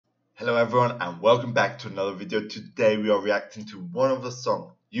Hello everyone and welcome back to another video. Today we are reacting to one of the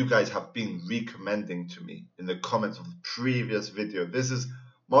songs you guys have been recommending to me in the comments of the previous video. This is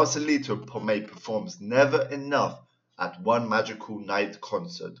Marcelito Pomoy performs Never Enough at One Magical Night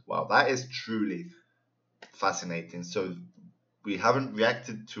concert. Wow, that is truly fascinating. So we haven't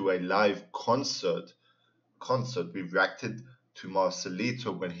reacted to a live concert. We've reacted to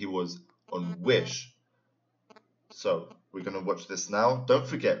Marcelito when he was on Wish. So we're going to watch this now. Don't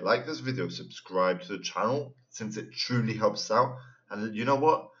forget, like this video, subscribe to the channel since it truly helps out. And you know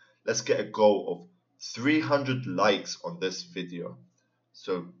what? Let's get a goal of 300 likes on this video.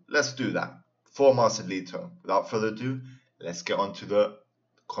 So let's do that for Marcelito. Without further ado, let's get on to the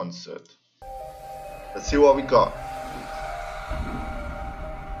concert. Let's see what we got.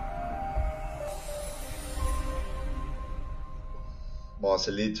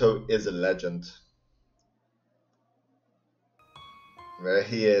 Marcelito is a legend. There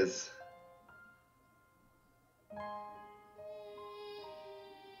he is.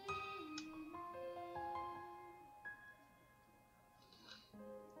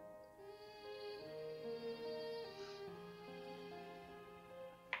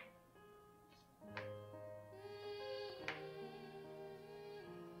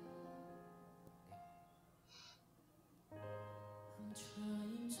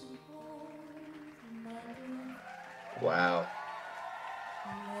 Wow.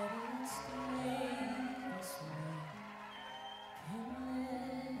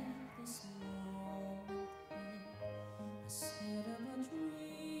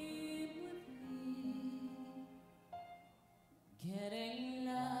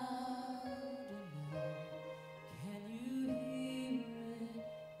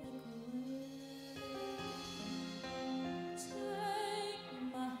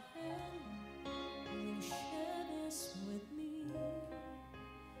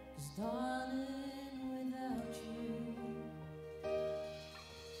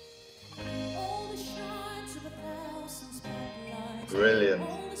 Brilliant.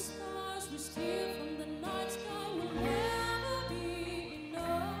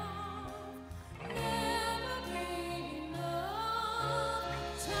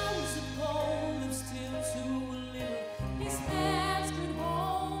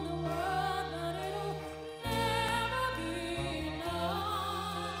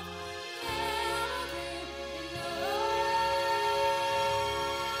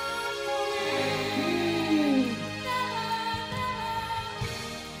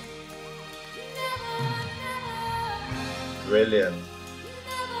 Brilliant.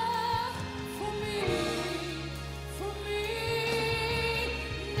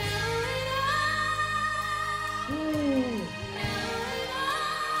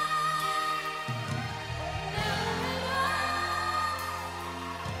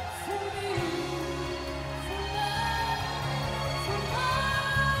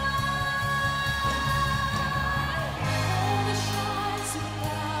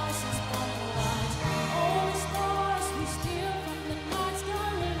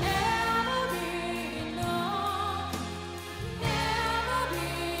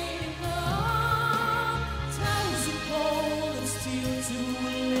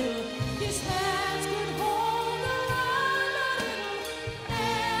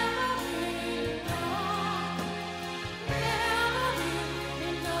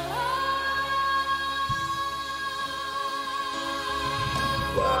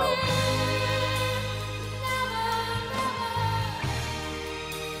 Wow.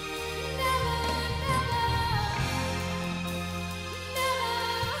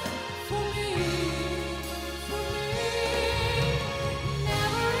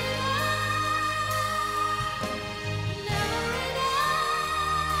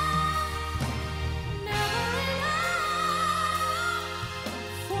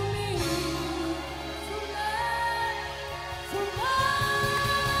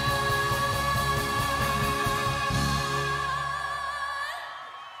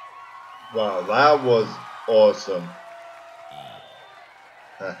 Wow, that was awesome.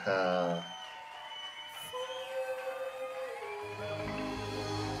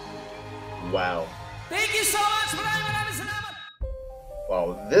 Wow. Thank you so much.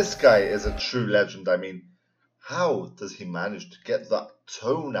 Wow, this guy is a true legend. I mean, how does he manage to get that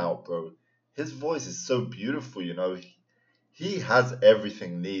tone out, bro? His voice is so beautiful, you know. He has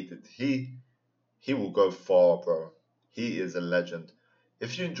everything needed. He will go far, bro. He is a legend.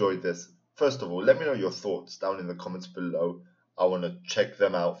 If you enjoyed this, first of all, let me know your thoughts down in the comments below. I want to check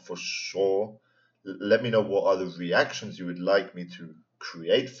them out for sure. Let me know what other reactions you would like me to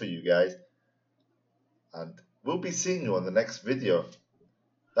create for you guys. And we'll be seeing you on the next video.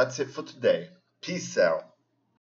 That's it for today. Peace out.